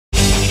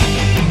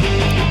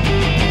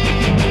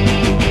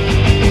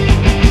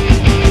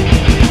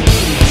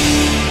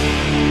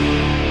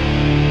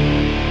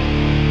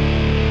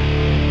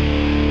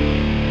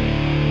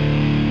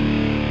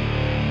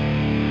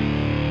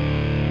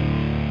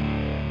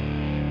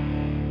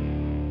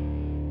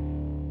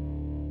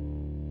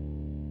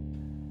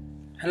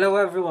Hello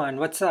everyone,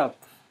 what's up?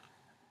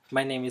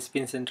 My name is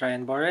Vincent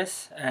Ryan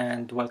Boris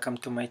and welcome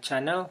to my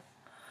channel.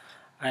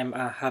 I'm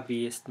a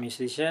hobbyist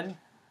musician.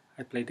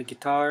 I play the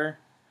guitar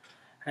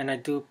and I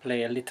do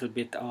play a little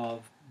bit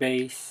of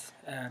bass,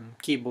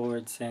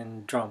 keyboards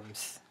and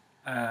drums.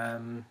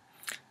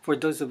 For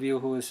those of you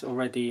who's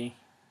already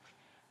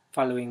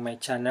following my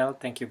channel,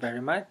 thank you very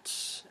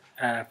much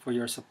for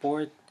your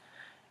support.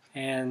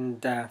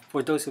 And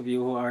for those of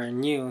you who are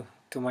new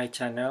to my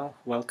channel,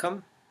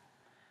 welcome.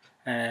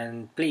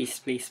 And please,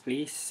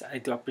 I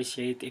do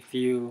appreciate if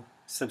you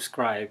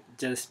subscribe.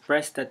 Just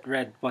press that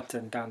red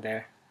button down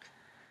there.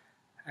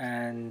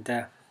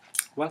 And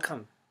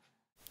welcome.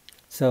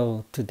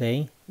 So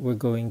today we're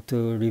going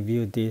to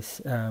review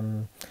this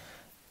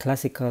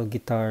classical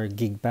guitar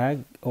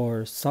Gigbag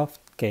or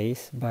soft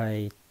case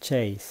by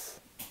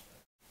Chase.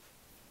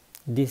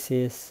 This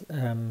is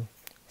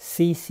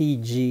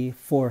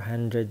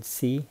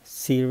CCG400C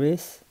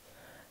series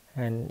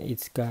and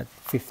it's got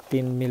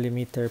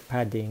 15mm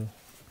padding.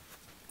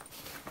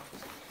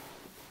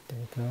 There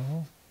you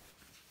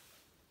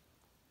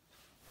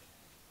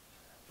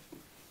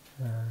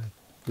go.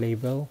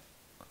 Label,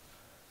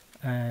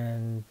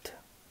 and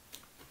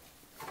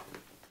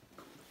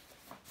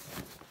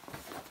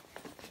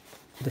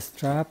the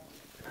strap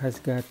has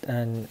got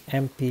an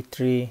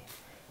MP3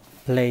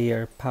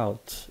 player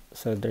pouch,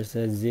 so there's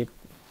a zip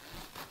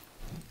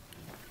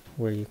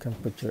where you can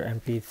put your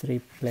MP3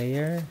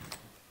 player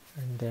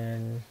and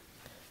then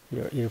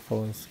your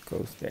earphones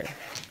goes there.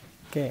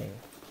 Okay,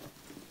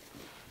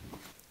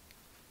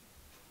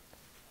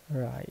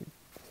 right,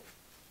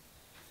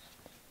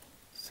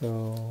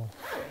 so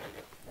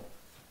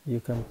you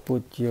can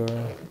put your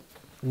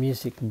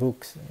music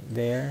books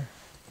there,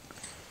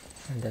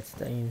 and that's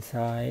the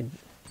inside.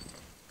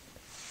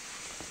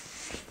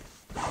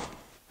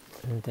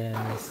 And then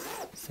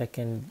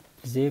second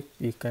zip,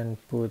 you can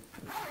put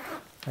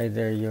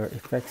either your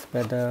effects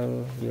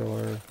pedal,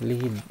 your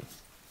lead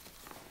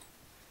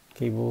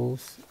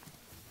cables,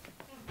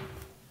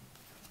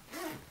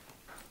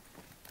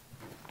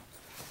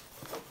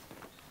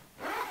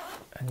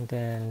 and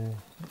then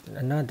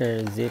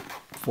another zip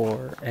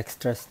for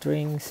extra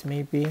strings,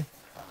 maybe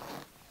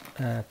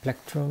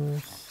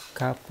plectrums,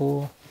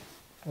 capo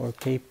or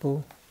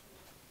capo.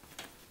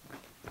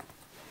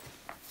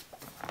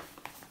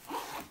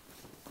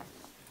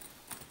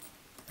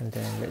 And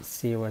then let's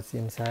see what's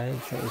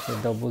inside. So it's a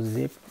double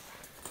zip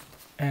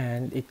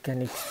and it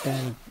can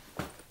extend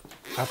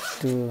up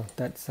to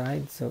that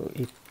side, so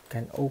it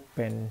can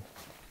open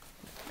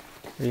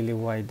really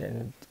wide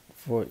and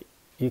for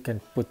you can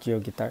put your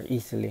guitar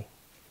easily.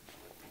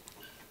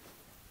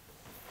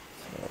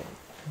 So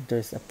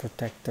there's a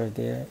protector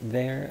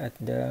there at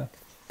the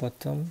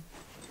bottom,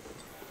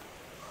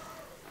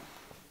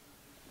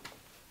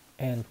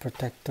 and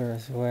protector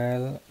as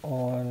well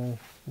on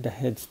the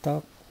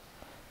headstock,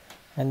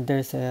 and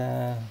there's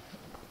a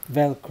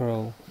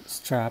velcro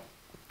strap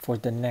for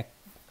the neck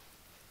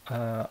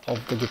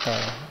of the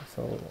guitar,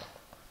 so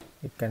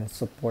it can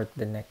support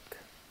the neck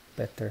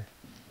better.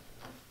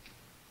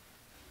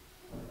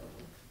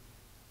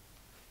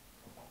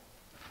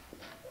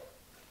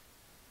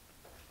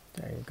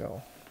 There you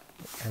go.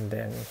 And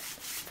then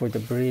for the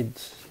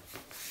bridge,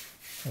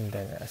 and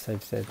then as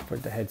I've said, for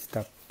the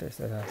headstock there's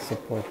a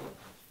support.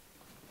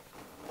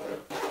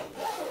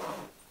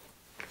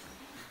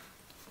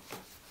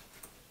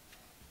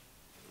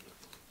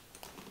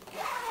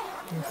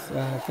 It's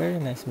a very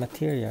nice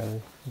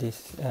material,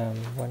 this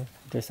one.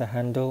 There's a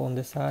handle on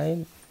the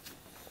side,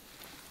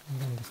 and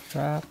then the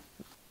strap.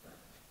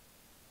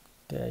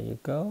 There you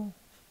go.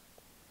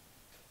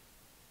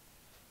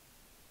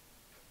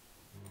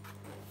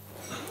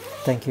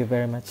 Thank you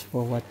very much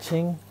for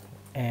watching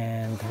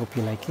and hope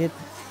you like it.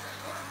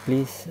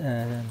 Please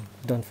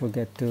don't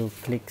forget to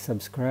click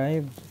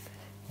subscribe,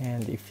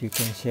 and if you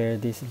can share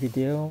this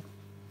video,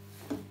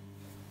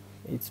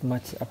 it's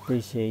much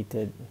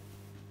appreciated.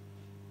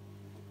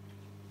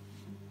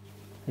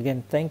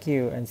 Again, thank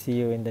you and see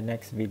you in the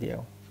next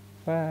video.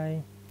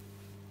 Bye.